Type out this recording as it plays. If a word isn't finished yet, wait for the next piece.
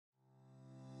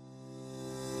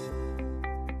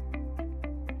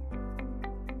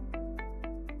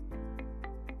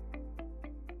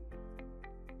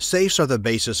Safes are the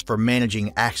basis for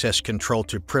managing access control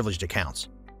to privileged accounts.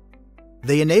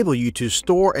 They enable you to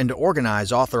store and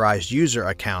organize authorized user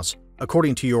accounts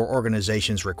according to your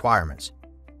organization's requirements.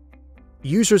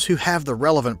 Users who have the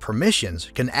relevant permissions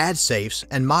can add safes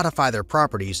and modify their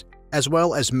properties, as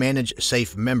well as manage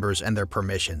safe members and their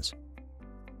permissions.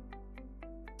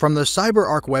 From the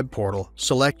CyberArk web portal,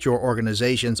 select your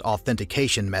organization's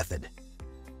authentication method.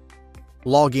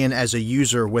 Log in as a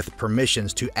user with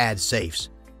permissions to add safes.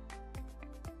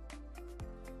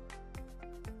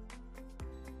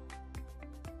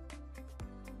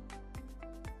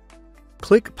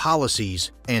 Click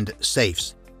Policies and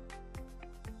Safes.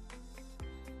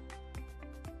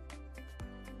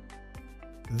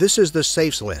 This is the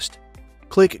Safes list.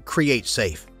 Click Create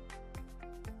Safe.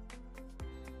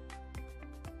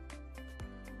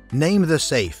 Name the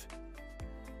safe.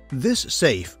 This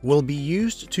safe will be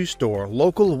used to store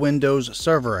local Windows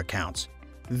Server accounts.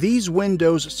 These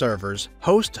Windows servers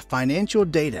host financial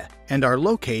data and are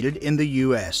located in the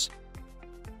U.S.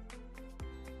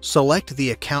 Select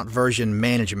the account version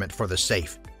management for the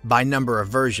safe, by number of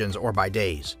versions or by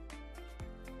days.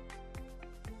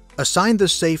 Assign the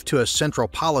safe to a Central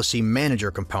Policy Manager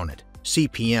component,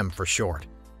 CPM for short.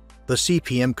 The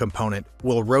CPM component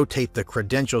will rotate the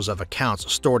credentials of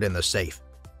accounts stored in the safe.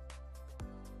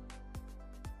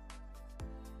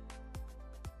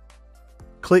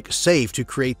 Click Save to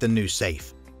create the new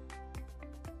safe.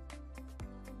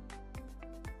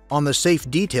 On the Safe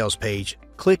Details page,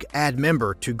 click Add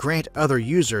Member to grant other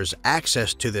users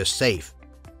access to this safe.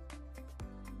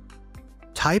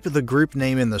 Type the group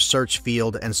name in the search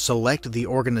field and select the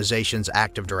organization's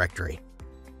Active Directory.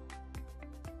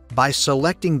 By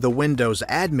selecting the Windows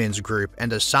Admins group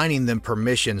and assigning them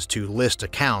permissions to list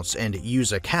accounts and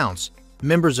use accounts,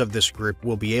 members of this group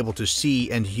will be able to see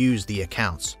and use the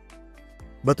accounts.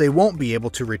 But they won't be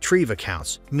able to retrieve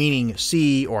accounts, meaning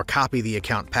see or copy the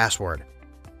account password.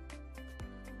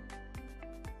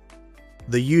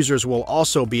 The users will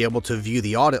also be able to view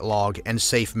the audit log and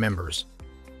safe members.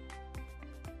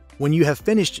 When you have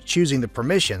finished choosing the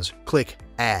permissions, click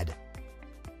Add.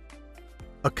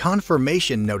 A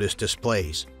confirmation notice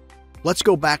displays. Let's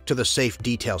go back to the Safe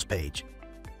Details page.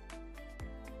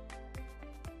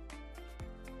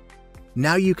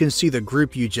 Now you can see the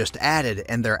group you just added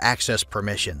and their access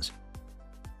permissions.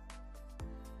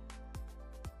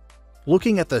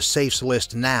 Looking at the safes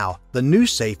list now, the new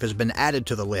safe has been added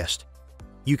to the list.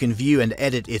 You can view and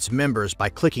edit its members by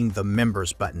clicking the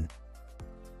Members button.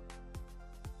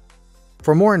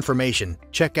 For more information,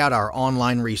 check out our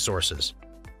online resources.